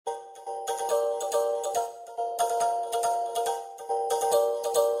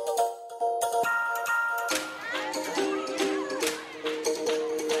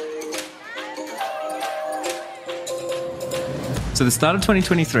So the start of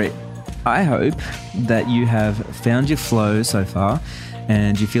 2023, I hope that you have found your flow so far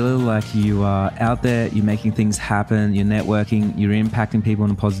and you feel like you are out there, you're making things happen, you're networking, you're impacting people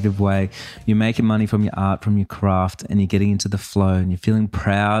in a positive way, you're making money from your art, from your craft, and you're getting into the flow and you're feeling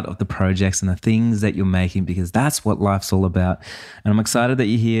proud of the projects and the things that you're making, because that's what life's all about. And I'm excited that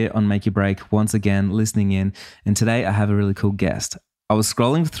you're here on Make Your Break once again, listening in. And today I have a really cool guest. I was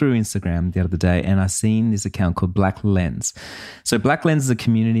scrolling through Instagram the other day and I seen this account called Black Lens. So Black Lens is a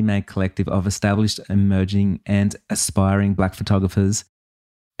community-made collective of established, emerging and aspiring Black photographers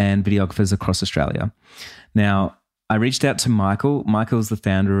and videographers across Australia. Now, I reached out to Michael. Michael's the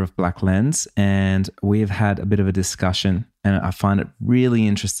founder of Black Lens, and we have had a bit of a discussion, and I find it really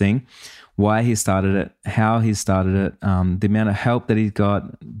interesting why he started it, how he started it, the amount of help that he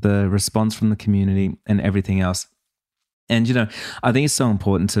got, the response from the community and everything else. And, you know, I think it's so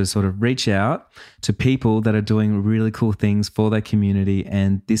important to sort of reach out to people that are doing really cool things for their community.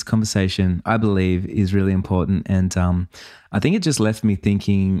 And this conversation, I believe, is really important. And I think it just left me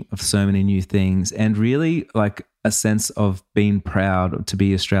thinking of so many new things and really like a sense of being proud to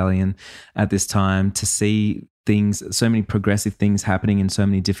be Australian at this time, to see things, so many progressive things happening in so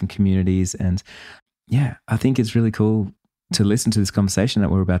many different communities. And yeah, I think it's really cool to listen to this conversation that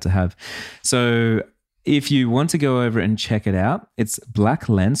we're about to have. So if you want to go over and check it out, it's Black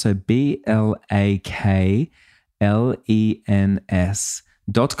Lens, so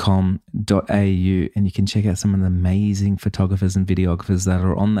BLAKLENS.com.au, and you can check out some of the amazing photographers and videographers that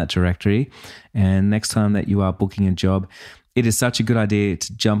are on that directory. And next time that you are booking a job, it is such a good idea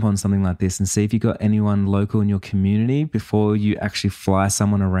to jump on something like this and see if you've got anyone local in your community before you actually fly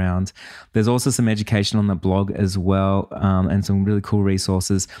someone around. There's also some education on the blog as well, and some really cool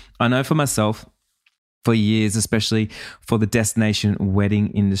resources. I know for myself, for years, especially for the destination wedding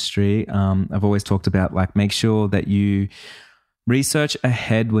industry, I've always talked about like make sure that you research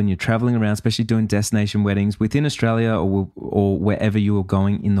ahead when you're traveling around, especially doing destination weddings within Australia or wherever you are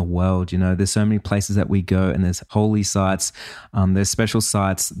going in the world. You know, there's so many places that we go and there's holy sites, there's special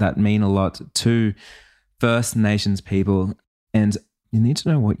sites that mean a lot to First Nations people, and you need to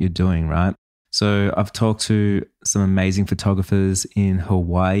know what you're doing, right? So I've talked to some amazing photographers in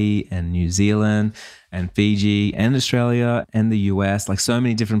Hawaii and New Zealand and Fiji and Australia and the US, like so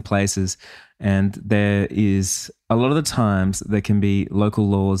many different places. And there is a lot of the times there can be local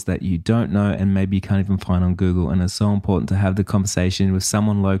laws that you don't know and maybe you can't even find on Google. And it's so important to have the conversation with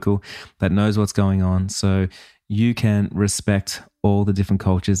someone local that knows what's going on, so you can respect all the different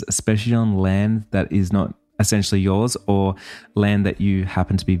cultures, especially on land that is not essentially yours or land that you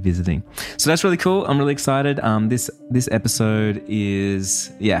happen to be visiting. So that's really cool. I'm really excited. This episode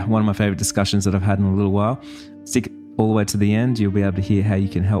is, one of my favorite discussions that I've had in a little while. Stick all the way to the end. You'll be able to hear how you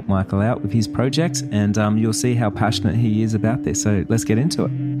can help Michael out with his project, and you'll see how passionate he is about this. So let's get into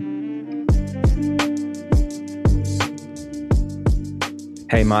it.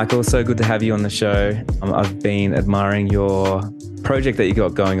 Hey, Michael, so good to have you on the show. I've been admiring your project that you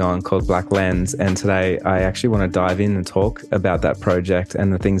got going on called Black Lens, and today I actually want to dive in and talk about that project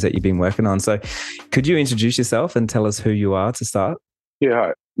and the things that you've been working on. So could you introduce yourself and tell us who you are to start? Yeah,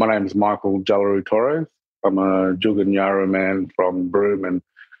 hi. My name is Michael Jalaru Torres. I'm a Juukan Yara man from Broome in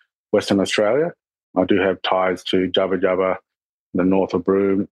Western Australia. I do have ties to Jabba Jabba in the north of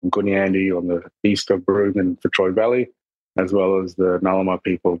Broome, and Goonyandi on the east of Broome in Fitzroy Valley, as well as the Nulama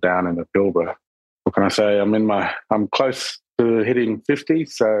people down in the Pilbara. What can I say? I'm close to hitting 50,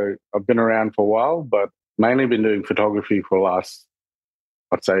 so I've been around for a while, but mainly been doing photography for the last,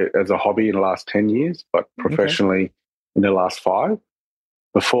 I'd say as a hobby in the last 10 years, but professionally in the last 5.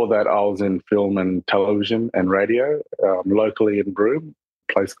 Before that, I was in film and television and radio, locally in Broome,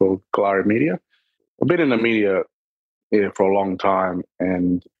 a place called Kalari Media. I've been in the media for a long time,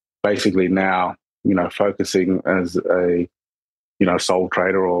 and basically now, focusing as a, sole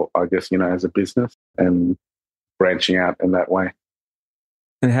trader, or I guess, as a business, and branching out in that way.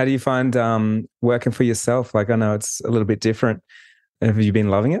 And how do you find working for yourself? Like, I know it's a little bit different. Have you been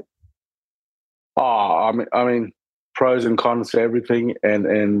loving it? Oh, I mean, pros and cons to everything,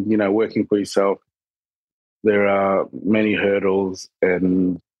 and working for yourself, there are many hurdles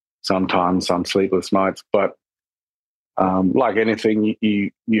and sometimes some sleepless nights. But like anything,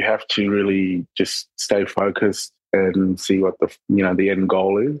 you have to really just stay focused and see what the end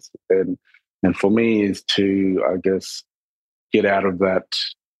goal is. And for me is to, I guess, get out of that,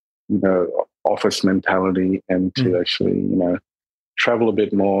 office mentality and to actually, travel a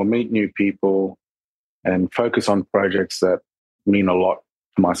bit more, meet new people, and focus on projects that mean a lot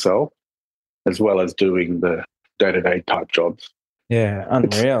to myself, as well as doing the day-to-day type jobs. Yeah,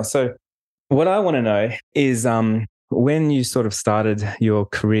 unreal. So what I want to know is when you sort of started your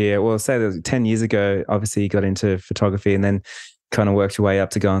career, well, say that was 10 years ago, obviously you got into photography and then kind of worked your way up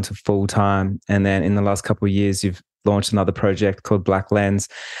to go into full time. And then in the last couple of years, you've launched another project called Black Lens.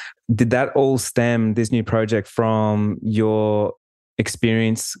 Did that all stem, this new project, from your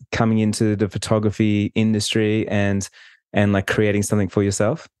experience coming into the photography industry and like creating something for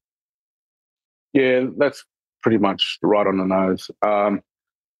yourself? Yeah, that's pretty much right on the nose.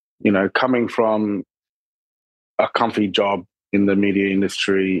 Coming from a comfy job in the media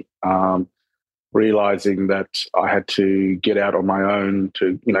industry, realizing that I had to get out on my own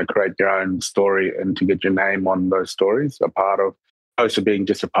to, create your own story and to get your name on those stories, opposed to being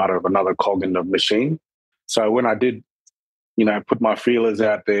just a part of another cog in the machine. So when I did, put my feelers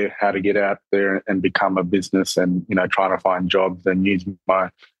out there, how to get out there and become a business and, trying to find jobs and use my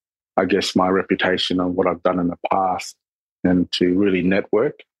reputation of what I've done in the past and to really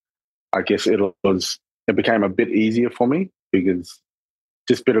network, I guess it became a bit easier for me because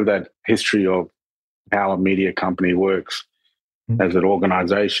just a bit of that history of how a media company works as an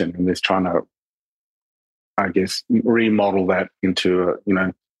organization and just trying to, I guess, remodel that into,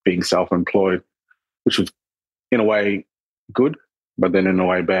 being self-employed, which was in a way good, but then in a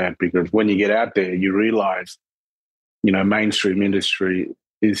way bad, because when you get out there, you realize, mainstream industry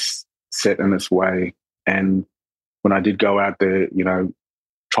is set in its way. And when I did go out there,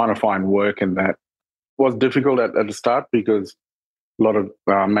 trying to find work, and that was difficult at the start because a lot of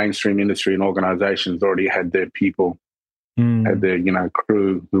mainstream industry and organizations already had their people, had their,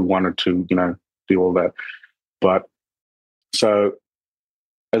 crew who wanted to, do all that. But so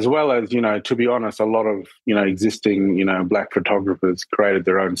as well as, to be honest, a lot of, existing, Black photographers created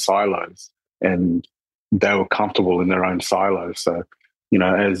their own silos and they were comfortable in their own silos. So,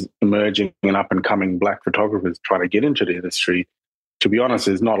 as emerging and up and coming Black photographers trying to get into the industry, to be honest,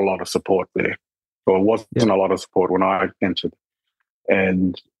 there's not a lot of support there. Or wasn't a lot of support when I entered.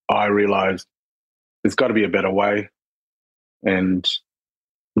 And I realized there's got to be a better way. And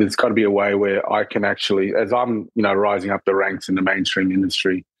there's got to be a way where I can actually, as I'm, rising up the ranks in the mainstream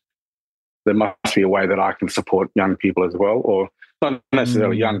industry, there must be a way that I can support young people as well, or not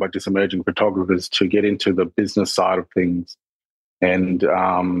necessarily young, but just emerging photographers to get into the business side of things and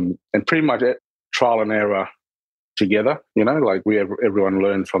pretty much trial and error together, like everyone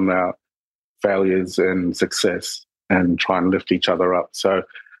learns from our failures and success and try and lift each other up. So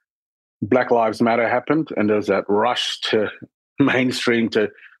Black Lives Matter happened and there was that rush to mainstream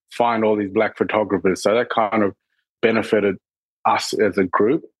to find all these Black photographers. So that kind of benefited us as a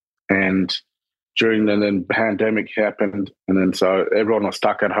group. And during the pandemic happened, and then so everyone was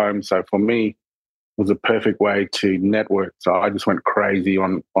stuck at home. So for me, it was a perfect way to network. So I just went crazy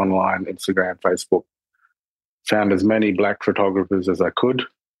on online, Instagram, Facebook, found as many Black photographers as I could,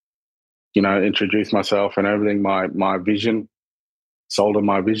 introduced myself and everything, my vision, sold them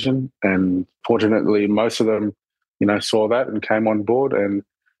my vision. And fortunately, most of them, saw that and came on board. And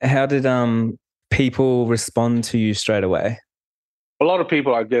how did people respond to you straight away? A lot of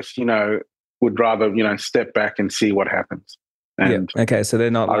people, I guess, would rather, step back and see what happens. And okay, so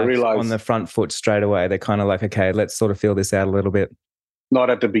they're not on the front foot straight away. They're kind of like, okay, let's sort of feel this out a little bit. Not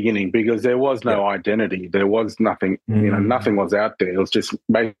at the beginning, because there was no identity. There was nothing, nothing was out there. It was just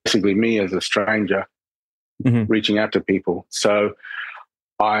basically me as a stranger reaching out to people. So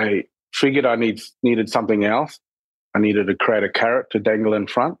I figured I needed something else. I needed to create a carrot to dangle in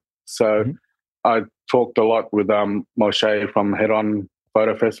front. So I talked a lot with Moshe from Head On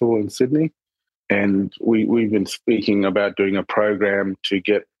Photo Festival in Sydney. And we've been speaking about doing a program to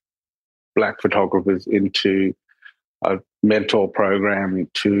get Black photographers into a mentor program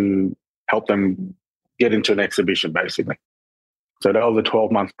to help them get into an exhibition, basically. So that was a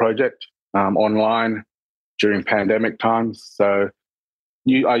 12-month project online during pandemic times. So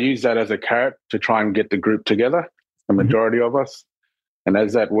I used that as a carrot to try and get the group together, the majority of us. And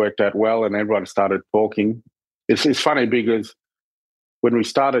as that worked out well and everyone started talking, it's funny because when we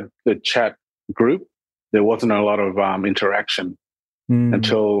started the chat group, there wasn't a lot of interaction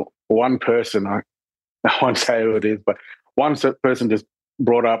until one person, I won't say who it is, but one person just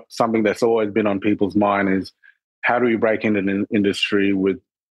brought up something that's always been on people's mind is how do we break into an industry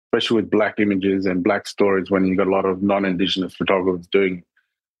especially with Black images and Black stories when you've got a lot of non-Indigenous photographers doing it.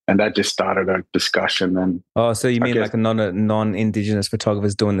 And that just started a discussion. And so you mean like a non-Indigenous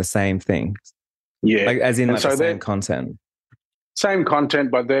photographers doing the same thing? Yeah. Like, as in like the same content? Same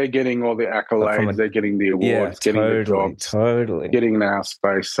content, but they're getting all the accolades, they're getting the awards, getting the jobs, getting in our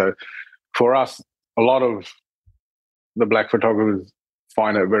space. So for us, a lot of the Black photographers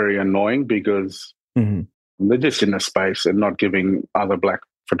find it very annoying because they're just in the space and not giving other Black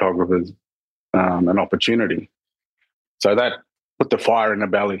photographers an opportunity. So that put the fire in the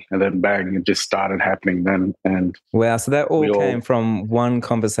belly, and then bang, it just started happening then. And wow, so that all came from one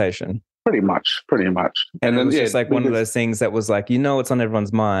conversation. Pretty much. And then, it was just like one of those things that was like, it's on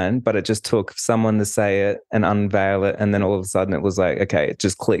everyone's mind, but it just took someone to say it and unveil it. And then all of a sudden it was like, okay, it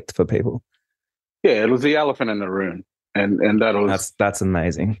just clicked for people. Yeah, it was the elephant in the room. And that was... That's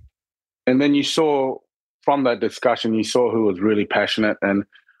amazing. And then you saw from that discussion, you saw who was really passionate and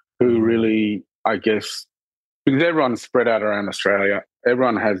who really, I guess, because everyone's spread out around Australia,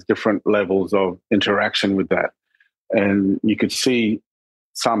 everyone has different levels of interaction with that. And you could see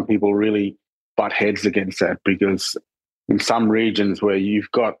some people really butt heads against that, because in some regions where you've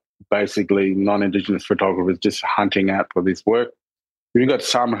got basically non-Indigenous photographers just hunting out for this work, you've got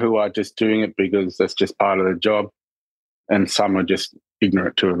some who are just doing it because that's just part of their job, and some are just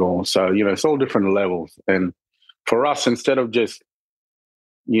ignorant to it all. So, it's all different levels. And for us, instead of just,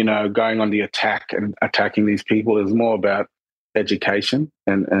 going on the attack and attacking these people, is more about education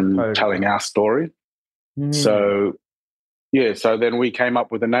and telling our story. So, so then we came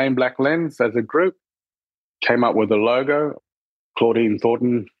up with the name Black Lens as a group, came up with a logo. Claudine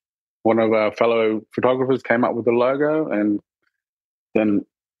Thornton, one of our fellow photographers, came up with the logo. And then,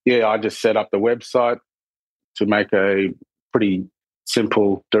 I just set up the website to make a pretty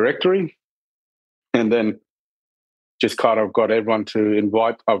simple directory. And then just kind of got everyone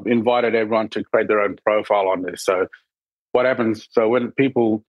to I've invited everyone to create their own profile on this. So what happens, so when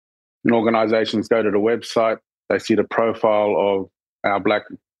people and organizations go to the website, they see the profile of our Black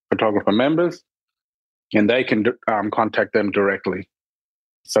photographer members, and they can contact them directly.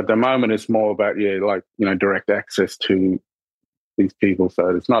 So at the moment, it's more about, direct access to these people.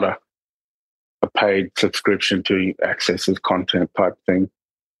 So it's not a paid subscription to access this content type thing.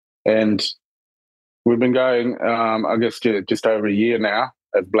 And we've been going, I guess, just over a year now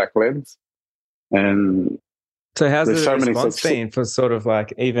as Black Lens. And so how's the response been for sort of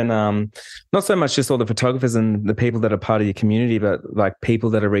like even not so much just all the photographers and the people that are part of your community, but like people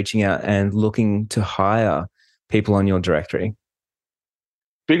that are reaching out and looking to hire people on your directory?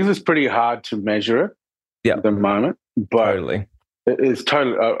 Because it's pretty hard to measure it at the moment, but totally. It's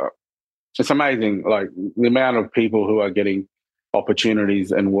totally, it's amazing, like the amount of people who are getting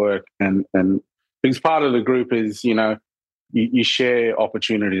opportunities and work, and because part of the group is, you share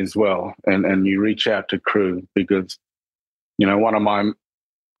opportunity as well, and you reach out to crew, because, one of my,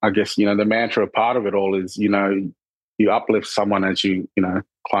 I guess, the mantra part of it all is, you uplift someone as you,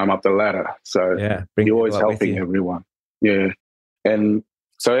 climb up the ladder. So you're always helping everyone. Yeah. And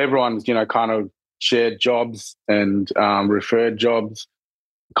so everyone's, kind of shared jobs and referred jobs,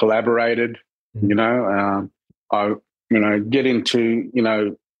 collaborated, I, get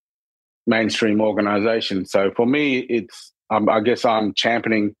into, mainstream organizations. So for me, it's, I guess I'm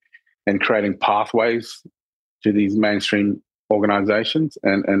championing and creating pathways to these mainstream organizations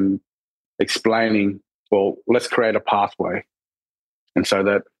and explaining, well, let's create a pathway. And so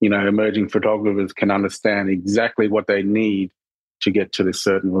that, emerging photographers can understand exactly what they need to get to this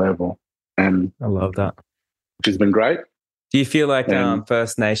certain level. And I love that. Which has been great. Do you feel like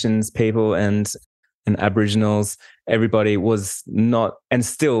First Nations people and Aboriginals, everybody was not and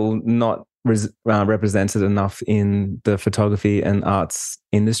still not represented enough in the photography and arts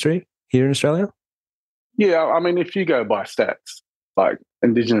industry here in Australia? Yeah, I mean, if you go by stats, like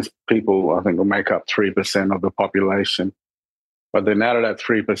Indigenous people, I think, will make up 3% of the population. But then out of that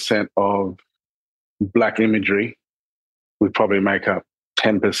 3% of Black imagery, we probably make up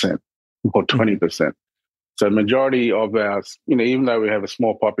 10% or 20%. So majority of our, even though we have a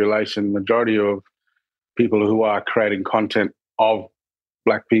small population, majority of people who are creating content of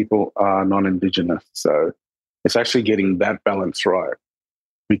Black people are non-Indigenous. So it's actually getting that balance right,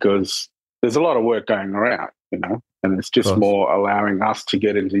 because there's a lot of work going around, and it's just more allowing us to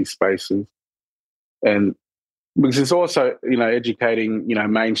get into these spaces. And because it's also, educating,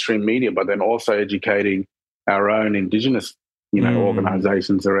 mainstream media, but then also educating our own Indigenous,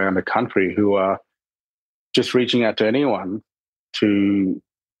 organizations around the country who are just reaching out to anyone to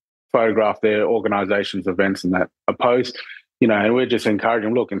photograph their organization's events and that, opposed, and we're just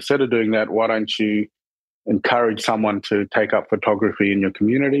encouraging, look, instead of doing that, why don't you encourage someone to take up photography in your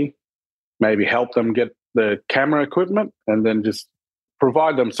community, maybe help them get the camera equipment, and then just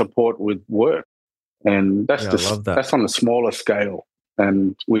provide them support with work. And that's that's on a smaller scale,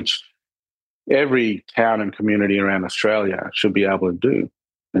 and which every town and community around Australia should be able to do.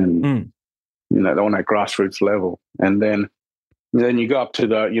 And, on that grassroots level. And then you go up to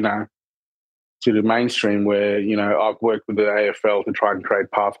the, to the mainstream where, I've worked with the AFL to try and create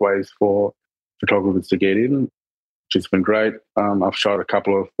pathways for photographers to get in, which has been great. I've shot a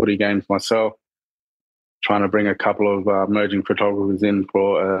couple of footy games myself, trying to bring a couple of emerging photographers in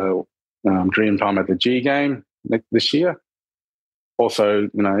for Dreamtime at the G Game this year. Also,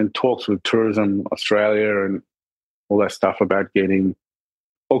 in talks with Tourism Australia and all that stuff about getting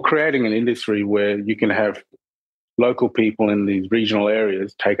or creating an industry where you can have local people in these regional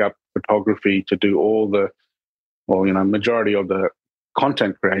areas take up photography to do all the, majority of the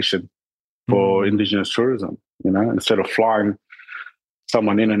content creation for Indigenous tourism, instead of flying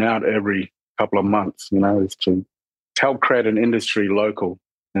someone in and out every couple of months, is to help create an industry local.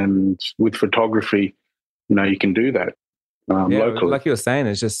 And with photography, you can do that locally. Like you were saying,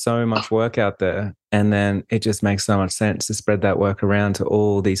 there's just so much work out there. And then it just makes so much sense to spread that work around to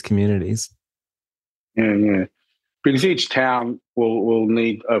all these communities. Yeah. Because each town will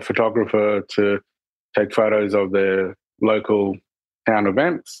need a photographer to take photos of their local town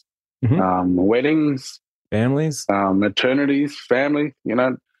events, weddings, families, maternities, family.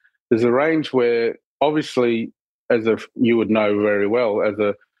 There's a range where obviously, you would know very well, as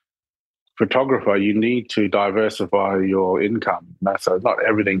a photographer, you need to diversify your income. So not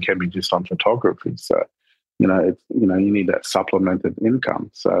everything can be just on photography. So, you need that supplemented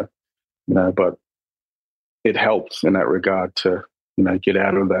income. So, but it helps in that regard to, get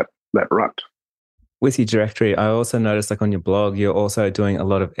out of that rut. With your directory, I also noticed on your blog, you're also doing a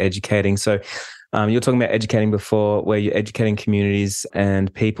lot of educating. So you're talking about educating before, where you're educating communities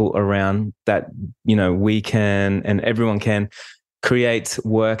and people around that, we can and everyone can create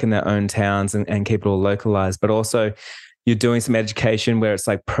work in their own towns and keep it all localized. But also you're doing some education where it's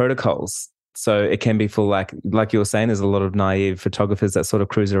like protocols. So it can be for like you were saying, there's a lot of naive photographers that sort of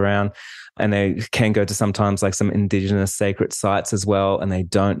cruise around and they can go to sometimes like some Indigenous sacred sites as well. And they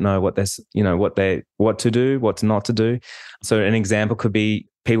don't know what to do, what not to do. So an example could be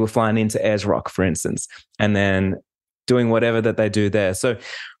people flying into Ayers Rock, for instance, and then doing whatever that they do there. So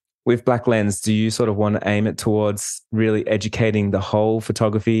with Black Lens, do you sort of want to aim it towards really educating the whole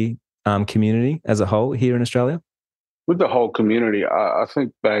photography community as a whole here in Australia? With the whole community, I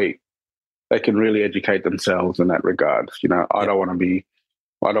think they can really educate themselves in that regard.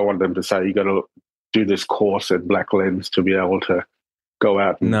 I don't want them to say, you got to do this course at Black Lens to be able to go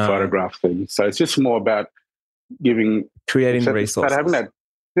out and photograph things. So it's just more about creating the resources. Having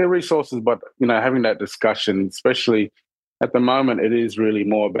the resources, but, having that discussion, especially at the moment, it is really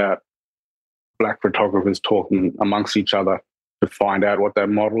more about Black photographers talking amongst each other to find out what that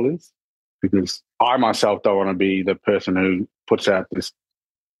model is. Because I myself don't want to be the person who puts out this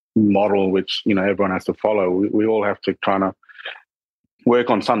model which everyone has to follow. We all have to kind of work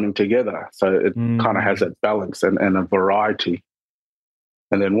on something together, so it kind of has that balance and a variety.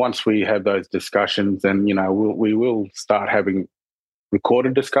 And then once we have those discussions, then we will start having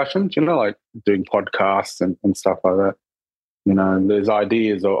recorded discussions, like doing podcasts and stuff like that. There's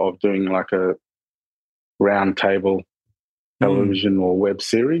ideas of doing like a round table television or web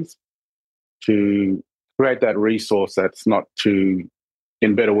series to create that resource that's not too,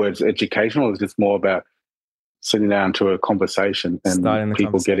 in better words, educational. It's just more about sitting down to a conversation and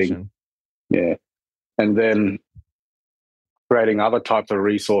people getting, and then creating other types of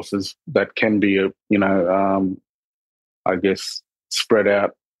resources that can be, I guess, spread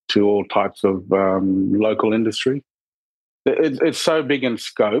out to all types of local industry. It's so big in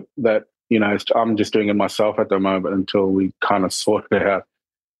scope that, I'm just doing it myself at the moment until we kind of sort it out.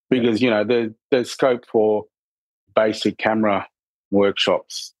 Because, there's scope for basic camera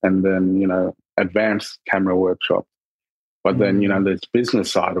workshops and then, advanced camera workshops. But then, there's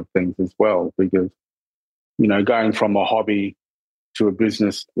business side of things as well, because, going from a hobby to a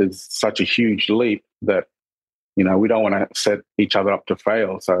business is such a huge leap that, we don't want to set each other up to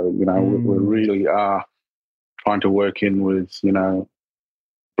fail. So, we really are trying to work in with,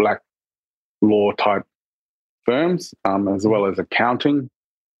 Black law type firms, as well as accounting.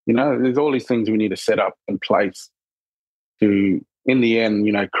 There's all these things we need to set up in place to, in the end,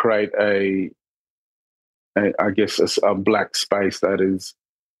 create a Black space that is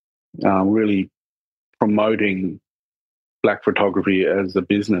really promoting Black photography as a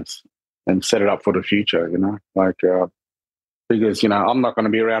business and set it up for the future, because, I'm not going to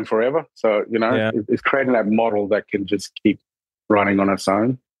be around forever. So, it's creating that model that can just keep running on its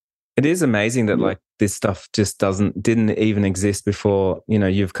own. It is amazing that like this stuff just didn't even exist before,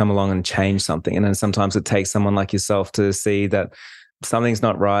 you've come along and changed something. And then sometimes it takes someone like yourself to see that something's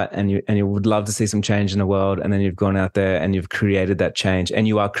not right and you would love to see some change in the world. And then you've gone out there and you've created that change, and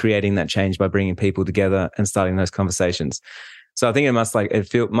you are creating that change by bringing people together and starting those conversations. So I think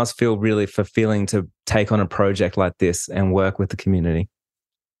it must feel really fulfilling to take on a project like this and work with the community.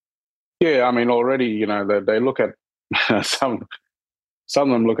 Yeah. I mean, already, they look at some of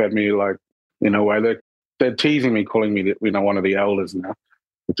them look at me like, in a way, they're teasing me, calling me, one of the elders now,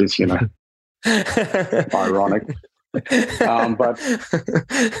 which is, ironic.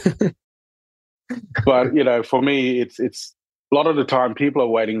 But for me, it's a lot of the time people are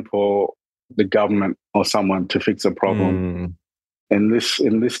waiting for the government or someone to fix a problem. In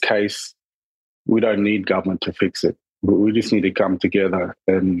this case, we don't need government to fix it. We just need to come together,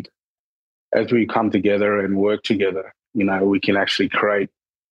 and as we come together and work together, we can actually create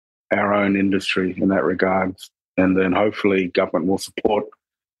our own industry in that regard, and then hopefully government will support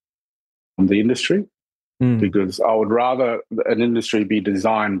the industry, because I would rather an industry be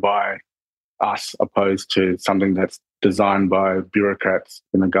designed by us opposed to something that's designed by bureaucrats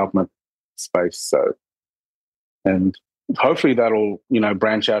in the government space. So, and hopefully that'll,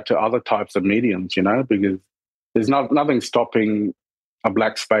 branch out to other types of mediums, because there's nothing stopping a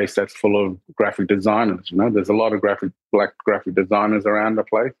black space that's full of graphic designers. There's a lot of black graphic designers around the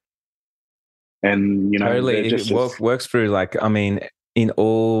place. And, totally. It works through, in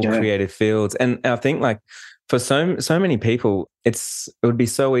all creative fields. And I think for so many people, it would be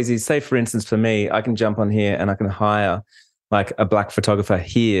so easy. Say, for instance, for me, I can jump on here and I can hire a black photographer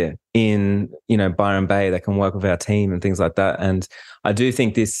here in, Byron Bay that can work with our team and things like that. And I do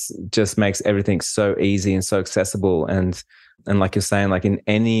think this just makes everything so easy and so accessible. And like you're saying, in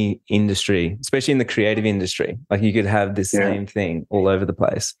any industry, especially in the creative industry, you could have this same thing all over the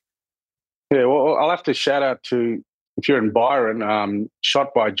place. Yeah, well, I'll have to shout out to, if you're in Byron,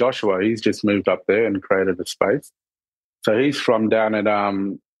 Shot by Joshua. He's just moved up there and created a space. So he's from down at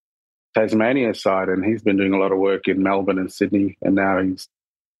Tasmania side, and he's been doing a lot of work in Melbourne and Sydney, and now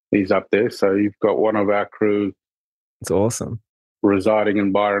he's up there. So you've got one of our crew. It's awesome. Residing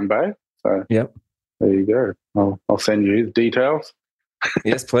in Byron Bay. So yep, there you go. I'll send you his details.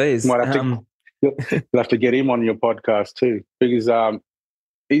 Yes, please. Might have you'll have to get him on your podcast too, because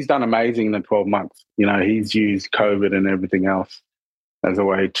he's done amazing in the 12 months. He's used COVID and everything else as a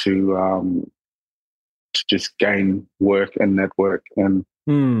way to just gain work and network and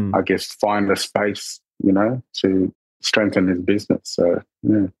I guess find a space, to strengthen his business. So,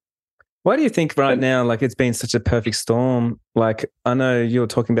 yeah. Why do you think now, it's been such a perfect storm? I know you were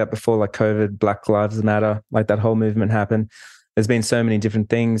talking about before, COVID, Black Lives Matter, that whole movement happened. There's been so many different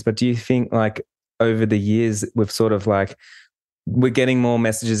things, but do you think over the years we've sort of we're getting more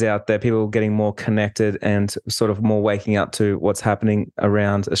messages out there, people getting more connected and sort of more waking up to what's happening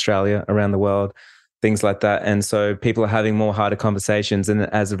around Australia, around the world, things like that. And so people are having more harder conversations, and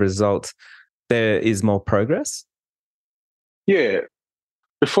as a result, there is more progress? Yeah.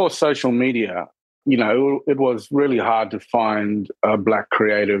 Before social media, it was really hard to find a black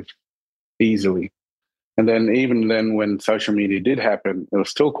creative easily. And then even then when social media did happen, it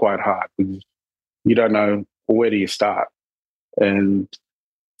was still quite hard because you don't know, where do you start? And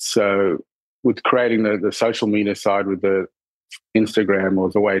so with creating the social media side with the Instagram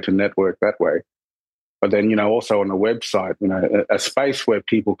was a way to network that way. But then, also on the website, a space where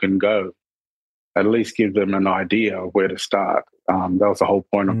people can go, at least give them an idea of where to start. That was the whole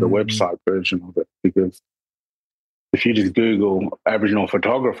point of the website version of it, because if you just Google Aboriginal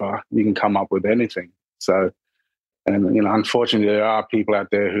photographer, you can come up with anything. So, and, unfortunately, there are people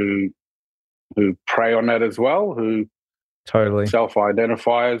out there who prey on that as well, who totally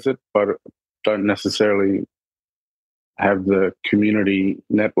self-identify as it, but don't necessarily have the community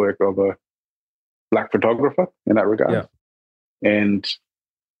network of a black photographer in that regard. Yeah. And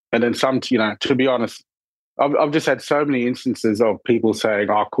then some, to be honest, I've just had so many instances of people saying,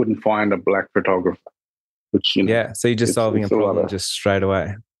 I couldn't find a black photographer, which, so you're just solving a problem just straight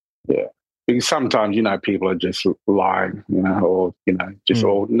away. Yeah. Because sometimes, people are just lying, or,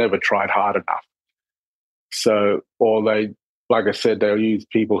 or never tried hard enough. So, or they, like I said, they'll use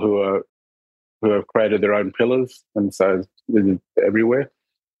people who have created their own pillars, and so it's everywhere.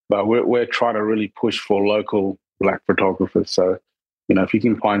 But we're trying to really push for local black photographers. So, if you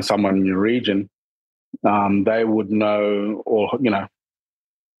can find someone in your region, they would know, or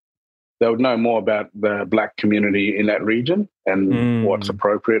they would know more about the black community in that region and what's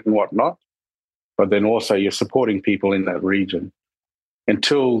appropriate and what not. But then also you're supporting people in that region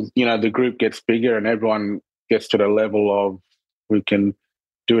until, the group gets bigger and everyone gets to the level of who can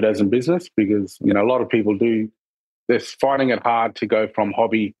do it as a business, because, a lot of people they're finding it hard to go from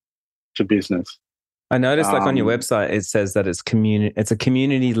hobby to business. I noticed on your website, it says that it's a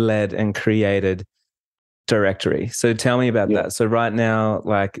community-led and created directory. So tell me about that. So right now,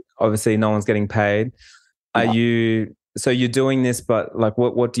 obviously no one's getting paid. You're doing this, but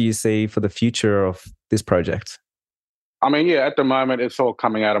what do you see for the future of this project? I mean, at the moment it's all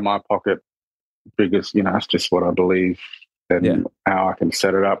coming out of my pocket because, it's just what I believe and how I can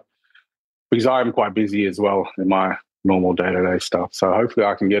set it up. because I'm quite busy as well in my normal day-to-day stuff. So hopefully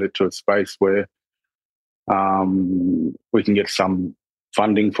I can get it to a space where we can get some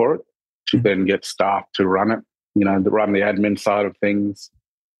funding for it to then get staff to run it, to run the admin side of things,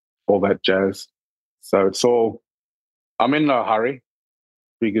 all that jazz. So it's all, I'm in no hurry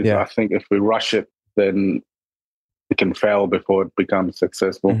because I think if we rush it, then it can fail before it becomes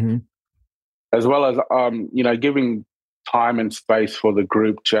successful. As well as, giving time and space for the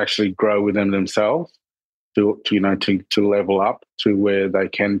group to actually grow within themselves, to level up to where they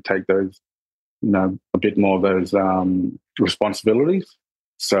can take those, a bit more of those responsibilities.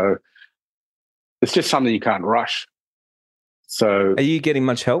 So it's just something you can't rush. So are you getting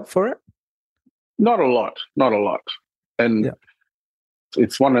much help for it? Not a lot. And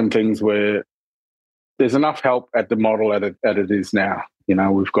it's one of the things where there's enough help at the model at it is now.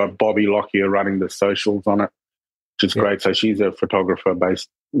 We've got Bobby Lockyer running the socials on it, which is great. So she's a photographer based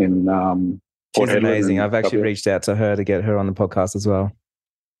in Port She's amazing. I've actually WA. reached out to her to get her on the podcast as well.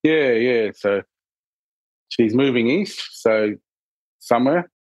 Yeah. So she's moving east, so somewhere.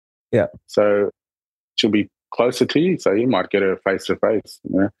 Yeah. So she'll be closer to you, so you might get her face to face.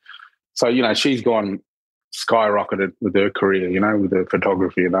 So she's gone skyrocketed with her career, with her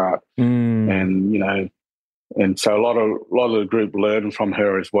photography and art, and so a lot of the group learn from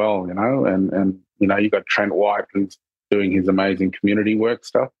her as well, and you got Trent White who's doing his amazing community work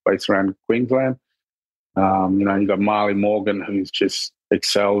stuff based around Queensland. You got Marley Morgan who's just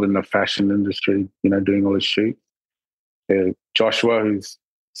excelled in the fashion industry, doing all his shoots. Joshua who's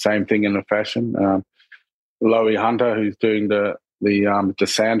same thing in the fashion. Loie Hunter who's doing the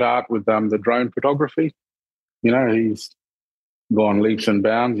sand art with the drone photography. He's gone leaps and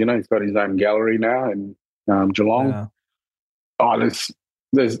bounds. He's got his own gallery now in Geelong. Wow. Oh,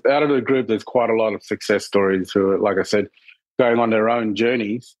 there's out of the group, there's quite a lot of success stories who are, like I said, going on their own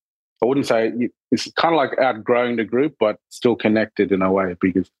journeys. I wouldn't say it's kind of like outgrowing the group, but still connected in a way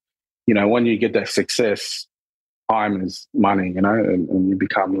because, when you get that success, time is money, and you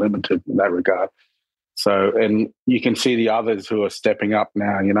become limited in that regard. So, and you can see the others who are stepping up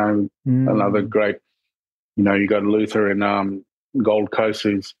now, another great, you got Luther in Gold Coast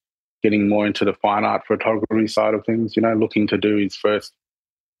who's getting more into the fine art photography side of things, looking to do his first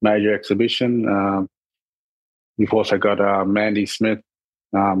major exhibition. You've also got Mandy Smith,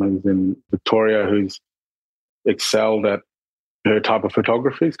 who's in Victoria, who's excelled at her type of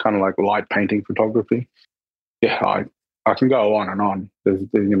photography. It's kind of like light painting photography. Yeah, I can go on and on.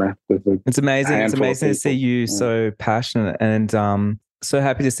 It's amazing. It's amazing to see you so passionate and so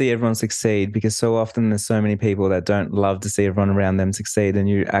happy to see everyone succeed, because so often there's so many people that don't love to see everyone around them succeed, and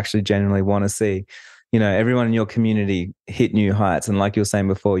you actually genuinely want to see, everyone in your community hit new heights. And like you were saying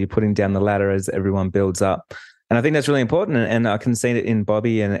before, you're putting down the ladder as everyone builds up. And I think that's really important. And I can see it in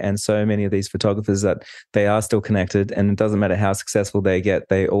Bobby and so many of these photographers that they are still connected, and it doesn't matter how successful they get,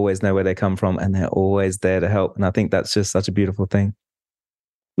 they always know where they come from and they're always there to help. And I think that's just such a beautiful thing.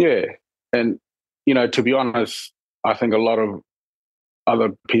 Yeah. And, to be honest, I think a lot of other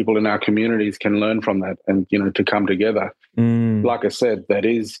people in our communities can learn from that and, to come together. Like I said, that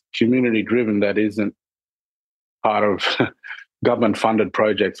is community driven. That isn't part of government funded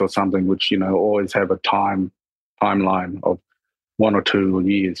projects or something, which, always have a timeline of 1 or 2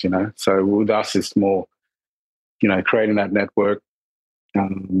 years, So with us, it's more, creating that network,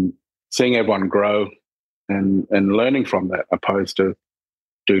 seeing everyone grow and learning from that, opposed to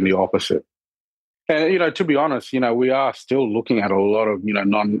doing the opposite. And, to be honest, we are still looking at a lot of,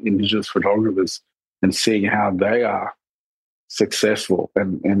 non-Indigenous photographers and seeing how they are successful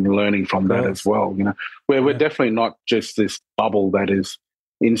and learning from that as well, where we're definitely not just this bubble that is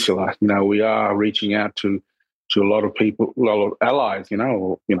insular. We are reaching out to a lot of people, a lot of allies,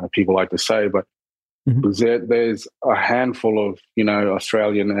 or, people like to say, but there's a handful of,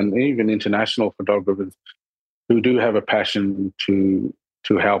 Australian and even international photographers who do have a passion to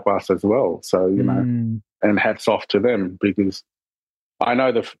help us as well. So, and hats off to them, because I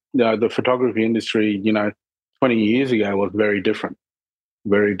know the photography industry, 20 years ago was very different.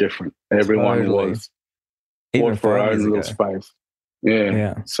 Everyone was fought for our own little space.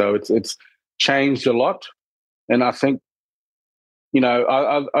 Yeah. So it's changed a lot. And I think,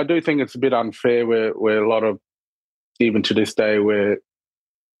 I do think it's a bit unfair where a lot of, even to this day, where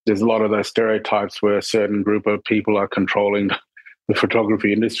there's a lot of those stereotypes where a certain group of people are controlling the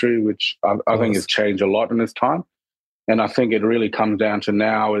photography industry, which I think has changed a lot in this time. And I think it really comes down to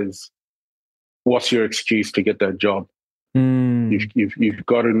now is, what's your excuse to get that job? You've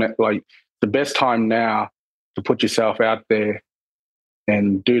got to, like, the best time now to put yourself out there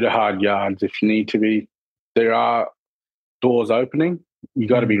and do the hard yards if you need to be. There are doors opening, you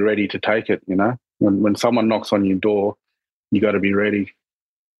got to be ready to take it. When someone knocks on your door, you got to be ready.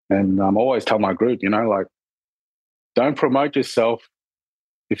 And I always tell my group, like, don't promote yourself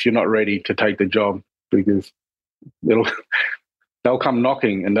if you're not ready to take the job, because they'll come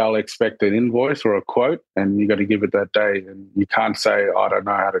knocking and they'll expect an invoice or a quote, and you got to give it that day. And you can't say, I don't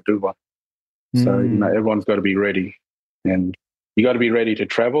know how to do one. So, everyone's got to be ready. And you got to be ready to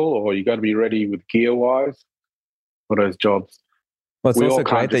travel, or you got to be ready with gear-wise for those jobs. Well, it's also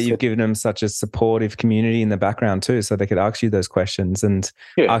great that you've given them such a supportive community in the background too, so they could ask you those questions and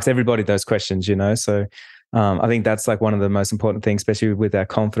ask everybody those questions, So I think that's like one of the most important things, especially with our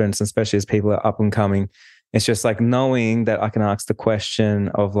confidence, and especially as people are up and coming. It's just like knowing that I can ask the question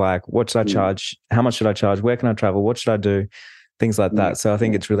of like, what should I charge? How much should I charge? Where can I travel? What should I do? Things like that. So I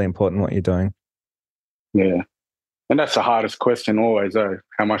think it's really important what you're doing. Yeah. And that's the hardest question always, though.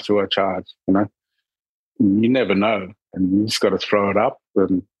 How much do I charge? You never know. And you just got to throw it up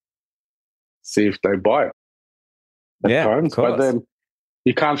and see if they buy it. Yeah, of course. But then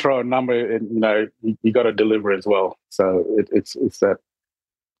you can't throw a number, and you got to deliver as well. So it's that.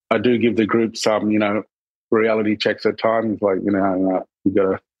 I do give the group some, reality checks at times. Like, you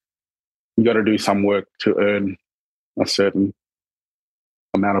got to do some work to earn a certain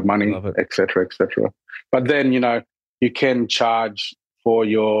amount of money, et cetera, et cetera. But then, you can charge for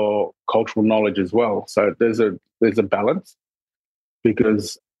your cultural knowledge as well. So there's a balance,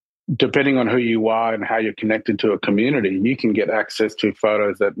 because depending on who you are and how you're connected to a community, you can get access to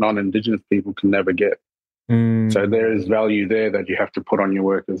photos that non-Indigenous people can never get. So there is value there that you have to put on your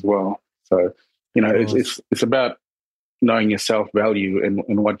work as well. So, it's about knowing your self-value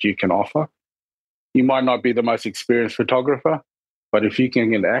and what you can offer. You might not be the most experienced photographer, but if you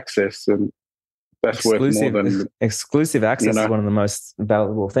can get access, then that's worth more than... Exclusive access is one of the most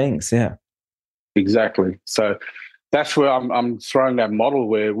valuable things, yeah. Exactly. So that's where I'm throwing that model,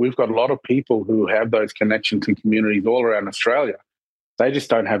 where we've got a lot of people who have those connections to communities all around Australia. They just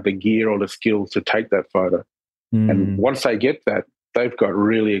don't have the gear or the skills to take that photo. And once they get that, they've got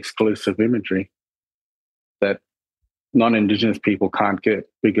really exclusive imagery that non-Indigenous people can't get,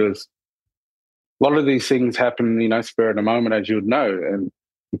 because a lot of these things happen, spur of the moment, as you would know, and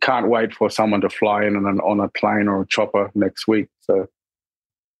you can't wait for someone to fly in on a plane or a chopper next week. So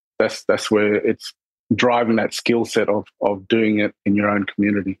that's where it's driving that skill set of doing it in your own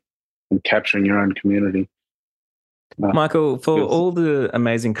community and capturing your own community. Michael, for all the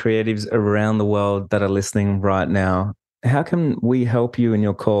amazing creatives around the world that are listening right now, how can we help you in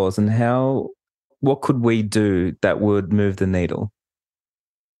your cause, and what could we do that would move the needle?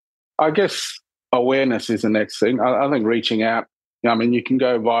 I guess awareness is the next thing. I think reaching out. You can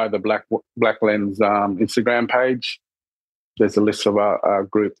go via the Black Lens Instagram page. There's a list of our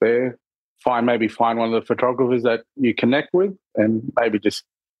group there. Maybe find one of the photographers that you connect with, and maybe just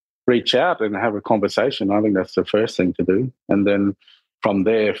reach out and have a conversation. I think that's the first thing to do. And then from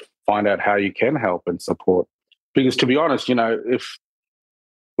there, find out how you can help and support. Because to be honest, if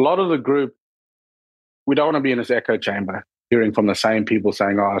a lot of the group, we don't want to be in this echo chamber, hearing from the same people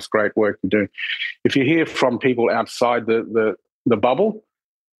saying, oh, it's great work you're doing. If you hear from people outside the bubble,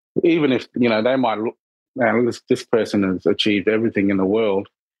 even if, they might look, man, this person has achieved everything in the world,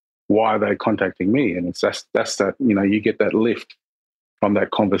 why are they contacting me? And that's that, you get that lift from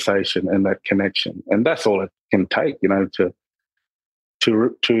that conversation and that connection. And that's all it can take,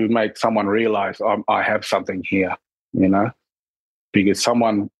 to make someone realize I have something here, because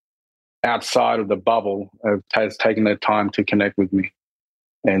someone outside of the bubble has taken their time to connect with me,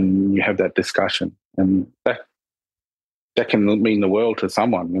 and you have that discussion, and that can mean the world to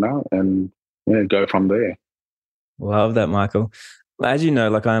someone, and go from there. Love that, Michael. As you know,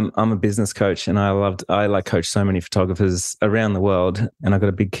 like I'm a business coach, and I coach so many photographers around the world, and I've got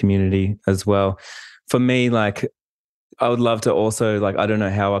a big community as well. For me, like I would love to also, like, I don't know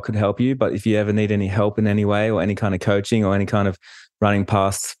how I could help you, but if you ever need any help in any way, or any kind of coaching, or any kind of running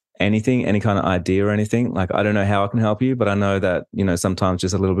past anything, any kind of idea or anything, like I don't know how I can help you, but I know that, sometimes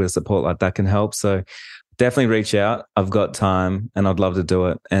just a little bit of support like that can help. So definitely reach out. I've got time and I'd love to do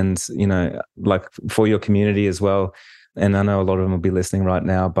it. And, like for your community as well. And I know a lot of them will be listening right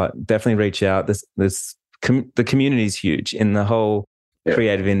now, but definitely reach out. The community is huge in the whole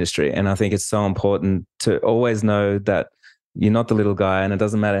creative industry. And I think it's so important to always know that you're not the little guy, and it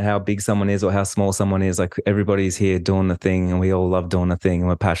doesn't matter how big someone is or how small someone is. Like everybody's here doing the thing, and we all love doing the thing, and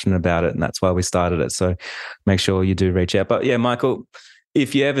we're passionate about it. And that's why we started it. So make sure you do reach out. But yeah, Michael,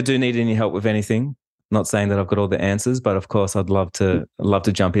 if you ever do need any help with anything, not saying that I've got all the answers, but of course I'd love to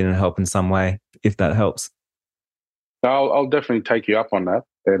jump in and help in some way if that helps. I'll definitely take you up on that.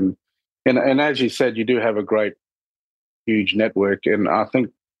 And as you said, you do have a great huge network. And I think,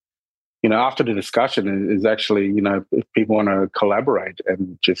 after the discussion is actually, if people want to collaborate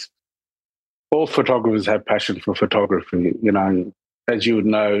and just, all photographers have passion for photography. As you would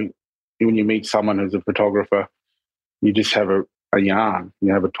know, when you meet someone who's a photographer, you just have a yarn,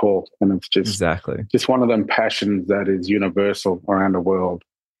 you have a talk, and it's just exactly just one of them passions that is universal around the world.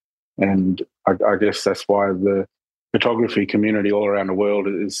 And I guess that's why the photography community all around the world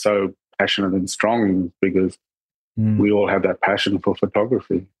is so passionate and strong, because we all have that passion for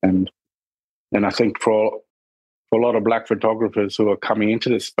photography. And I think for a lot of Black photographers who are coming into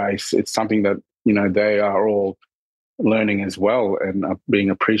this space, it's something that, they are all learning as well, and being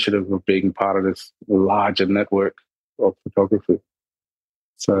appreciative of being part of this larger network of photography.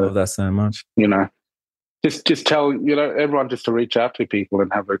 So I love that so much. Just tell, everyone just to reach out to people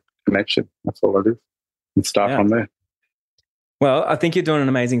and have a connection. That's all it is. And start from there. Well, I think you're doing an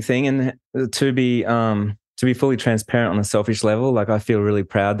amazing thing. And to be fully transparent on a selfish level, like, I feel really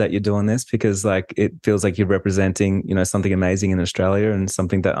proud that you're doing this, because like, it feels like you're representing, something amazing in Australia and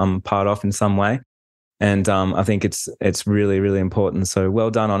something that I'm part of in some way. And I think it's really, really important. So well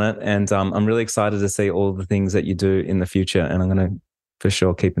done on it. And I'm really excited to see all the things that you do in the future. And I'm going to for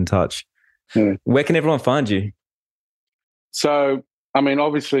sure keep in touch. Where can everyone find you? So,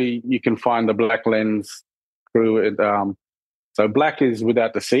 obviously you can find the Black Lens crew at, so Black is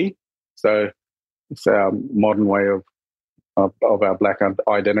without the C. So it's our modern way of our Black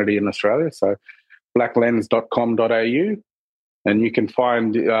identity in Australia. So blacklens.com.au. And you can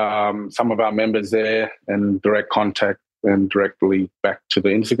find some of our members there and direct contact and directly back to the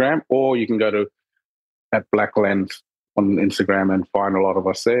Instagram, or you can go to @BlackLens on Instagram and find a lot of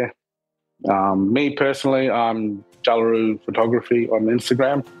us there. Me personally, I'm Jalaroo Photography on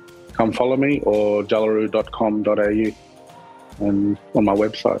Instagram. Come follow me, or jalaroo.com.au and on my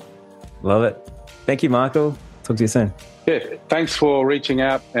website. Love it. Thank you, Michael. Talk to you soon. Yeah, thanks for reaching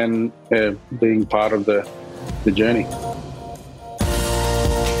out and being part of the journey.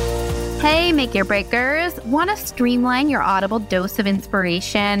 Hey, Make Your Breakers. Want to streamline your audible dose of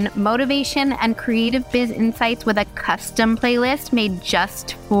inspiration, motivation, and creative biz insights with a custom playlist made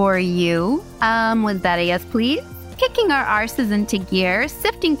just for you? Was that a yes, please? Kicking our arses into gear,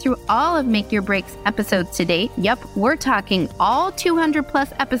 sifting through all of Make Your Breaks episodes to date. Yep, we're talking all 200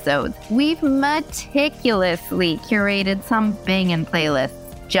 plus episodes. We've meticulously curated some banging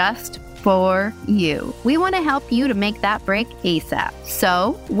playlists just for you. We want to help you to make that break ASAP.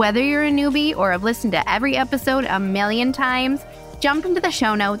 So, whether you're a newbie or have listened to every episode a million times, jump into the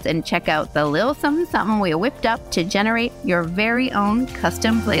show notes and check out the little something we whipped up to generate your very own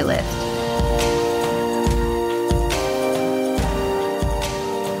custom playlist.